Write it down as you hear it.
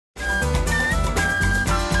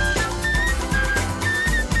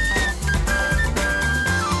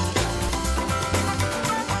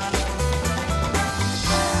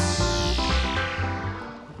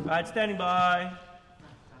Alright, standing by.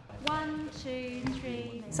 1, 2,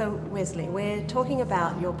 3. So Wesley, we're talking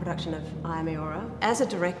about your production of I Am Eora. As a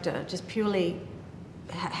director, just purely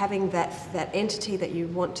having that entity that you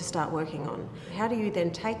want to start working on, how do you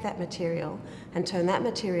then take that material and turn that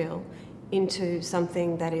material into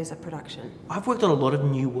something that is a production? I've worked on a lot of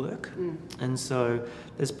new work, and so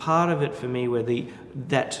there's part of it for me where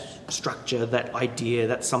that structure, that idea,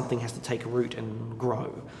 that something has to take root and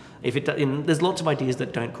grow. There's lots of ideas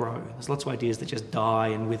that don't grow. There's lots of ideas that just die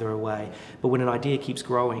and wither away. But when an idea keeps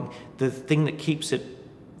growing, the thing that keeps it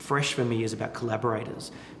fresh for me is about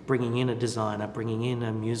collaborators, bringing in a designer, bringing in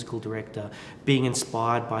a musical director, being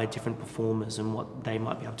inspired by different performers and what they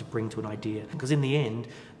might be able to bring to an idea. Because in the end,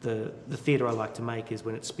 the theatre I like to make is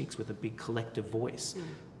when it speaks with a big collective voice.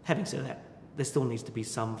 Having said that, there still needs to be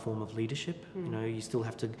some form of leadership. You know, you still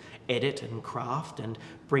have to edit and craft and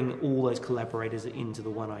bring all those collaborators into the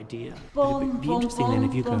one idea. It'd be interesting then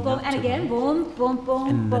if you go up and to again,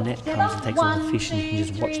 and the net comes and takes all the fish and you can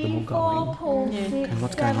just watch them all going. And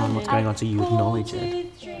what's going on, so you acknowledge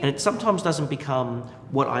it. And it sometimes doesn't become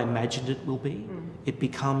what I imagined it will be. It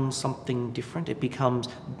becomes something different. It becomes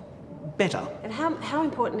better. And how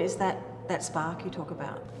important is that spark you talk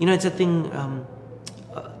about? You know, it's a thing,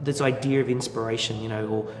 this idea of inspiration, you know,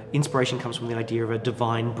 or inspiration comes from the idea of a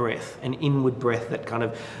divine breath, an inward breath that kind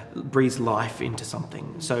of breathes life into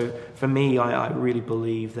something. So for me, I really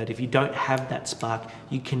believe that if you don't have that spark,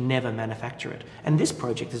 you can never manufacture it. And this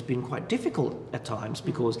project has been quite difficult at times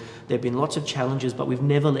because there have been lots of challenges, but we've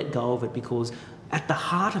never let go of it because at the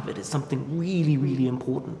heart of it is something really, really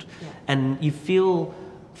important. And you feel...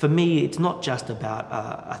 For me, it's not just about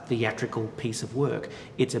a theatrical piece of work,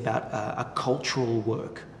 it's about a cultural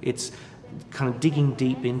work. It's kind of digging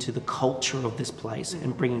deep into the culture of this place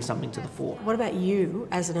and bringing something to the fore. What about you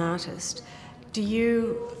as an artist? Do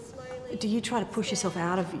you try to push yourself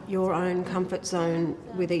out of your own comfort zone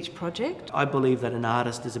with each project? I believe that an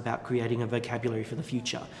artist is about creating a vocabulary for the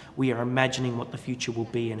future. We are imagining what the future will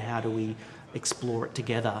be and how do we explore it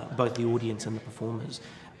together, both the audience and the performers.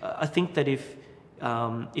 I think that if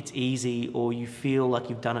it's easy or you feel like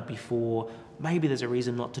you've done it before, maybe there's a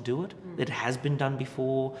reason not to do it. It has been done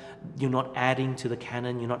before. You're not adding to the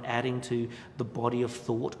canon, you're not adding to the body of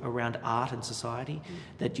thought around art and society,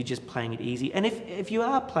 that you're just playing it easy. And if you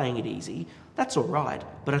are playing it easy, that's all right,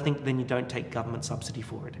 but I think then you don't take government subsidy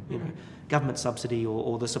for it. You know, government subsidy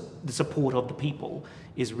or the support of the people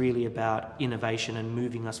is really about innovation and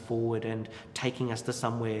moving us forward and taking us to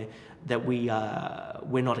somewhere that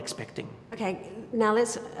we're not expecting. Okay, now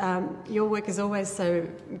let's. Your work is always so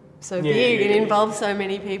big and involves so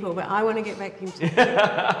many people, but I want to get back into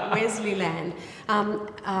Wesley land.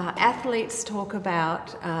 Athletes talk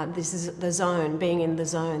about this is the zone, being in the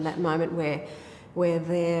zone, that moment where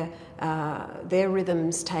their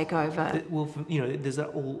rhythms take over. Well, you know, there's that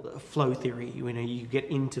all flow theory. You know, you get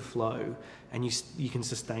into flow and you can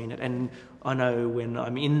sustain it. And I know when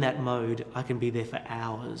I'm in that mode, I can be there for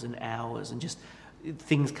hours and hours, and just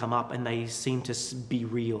things come up and they seem to be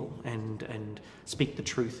real and speak the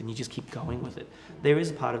truth, and you just keep going with it. There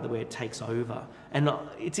is a part of it where it takes over, and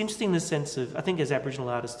it's interesting in the sense of, I think as Aboriginal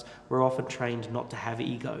artists we're often trained not to have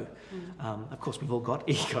ego. Of course we've all got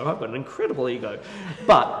ego. I've got an incredible ego,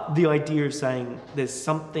 but the idea of saying there's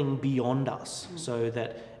something beyond us, so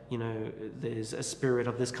that, you know, there's a spirit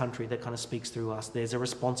of this country that kind of speaks through us. There's a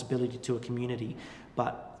responsibility to a community,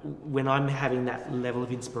 but when I'm having that level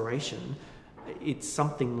of inspiration, it's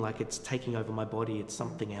something like it's taking over my body. It's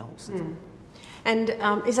something else. And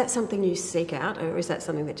is that something you seek out, or is that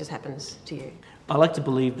something that just happens to you? I like to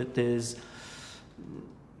believe that there's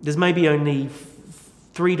maybe only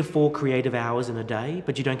 3 to 4 creative hours in a day,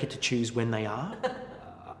 but you don't get to choose when they are.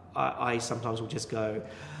 I sometimes will just go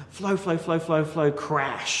flow, flow, flow, flow, flow,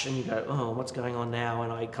 crash, and you go, oh, what's going on now?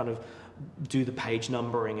 And I kind of do the page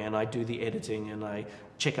numbering, and I do the editing, and I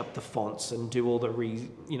check up the fonts and do all the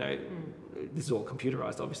this is all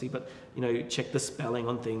computerized obviously, but you know, check the spelling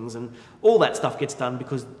on things, and all that stuff gets done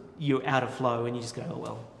because you're out of flow, and you just go, oh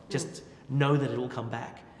well, just know that it'll come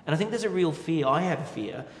back. And I think there's a real fear, I have a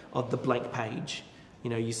fear of the blank page. You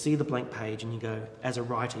know, you see the blank page and you go, as a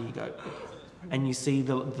writer, you go, and you see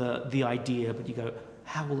the idea, but you go,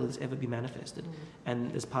 how will this ever be manifested?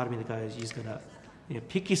 And there's part of me that goes, you just gotta, you know,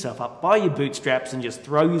 pick yourself up by your bootstraps and just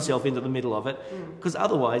throw yourself into the middle of it, because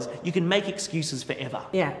otherwise you can make excuses forever.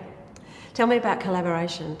 Yeah. Tell me about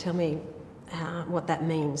collaboration. Tell me what that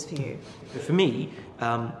means for you. For me,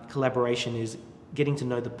 collaboration is getting to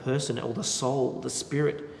know the person, or the soul, the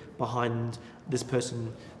spirit behind this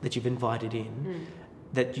person that you've invited in.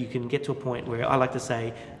 That you can get to a point where, I like to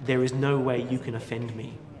say, there is no way you can offend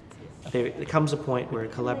me. there comes a point where a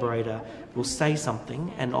collaborator will say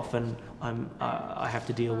something, and often I have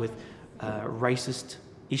to deal with racist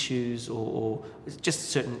issues or just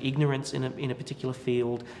certain ignorance in a particular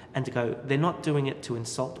field, and to go, they're not doing it to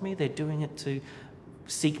insult me, they're doing it to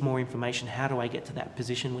seek more information. How do I get to that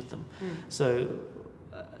position with them? So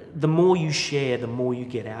the more you share, the more you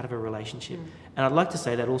get out of a relationship. And I'd like to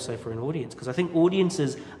say that also for an audience, because I think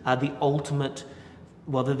audiences are the ultimate,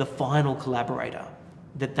 well, they're the final collaborator,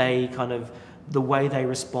 that they kind of, the way they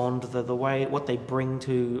respond, the way, what they bring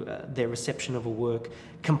to their reception of a work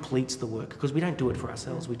completes the work, because we don't do it for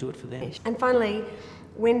ourselves, we do it for them. And finally,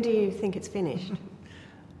 when do you think it's finished?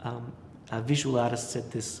 A visual artist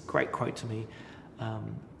said this great quote to me,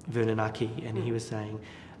 Vernon Aki, and he was saying,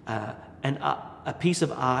 a piece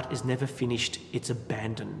of art is never finished, it's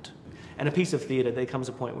abandoned. And a piece of theatre, there comes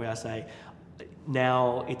a point where I say,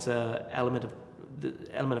 now it's the element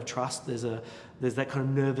of trust. There's that kind of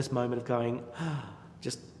nervous moment of going,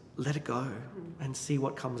 just let it go and see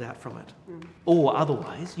what comes out from it. Or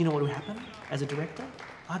otherwise, you know what would happen as a director?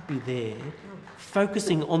 I'd be there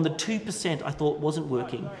focusing on the 2% I thought wasn't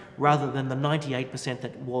working rather than the 98%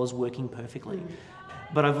 that was working perfectly.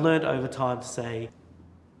 But I've learned over time to say,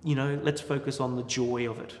 you know, let's focus on the joy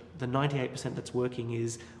of it. The 98% that's working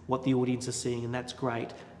is what the audience is seeing, and that's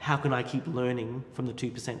great. How can I keep learning from the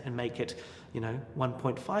 2% and make it,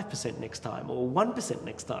 1.5% next time or 1%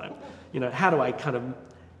 next time? How do I kind of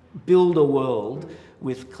build a world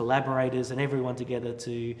with collaborators and everyone together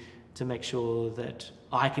to make sure that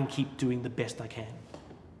I can keep doing the best I can?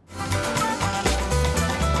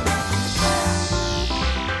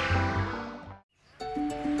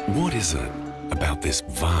 What is it about this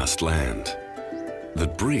vast land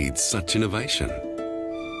that breeds such innovation?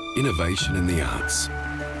 Innovation in the arts.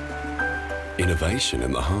 Innovation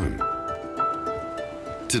in the home.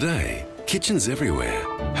 Today, kitchens everywhere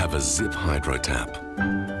have a Zip Hydro tap.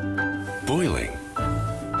 Boiling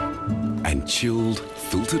and chilled,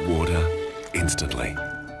 filtered water instantly.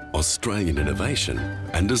 Australian innovation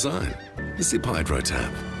and design. Zip Hydro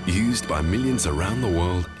tap, used by millions around the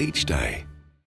world each day.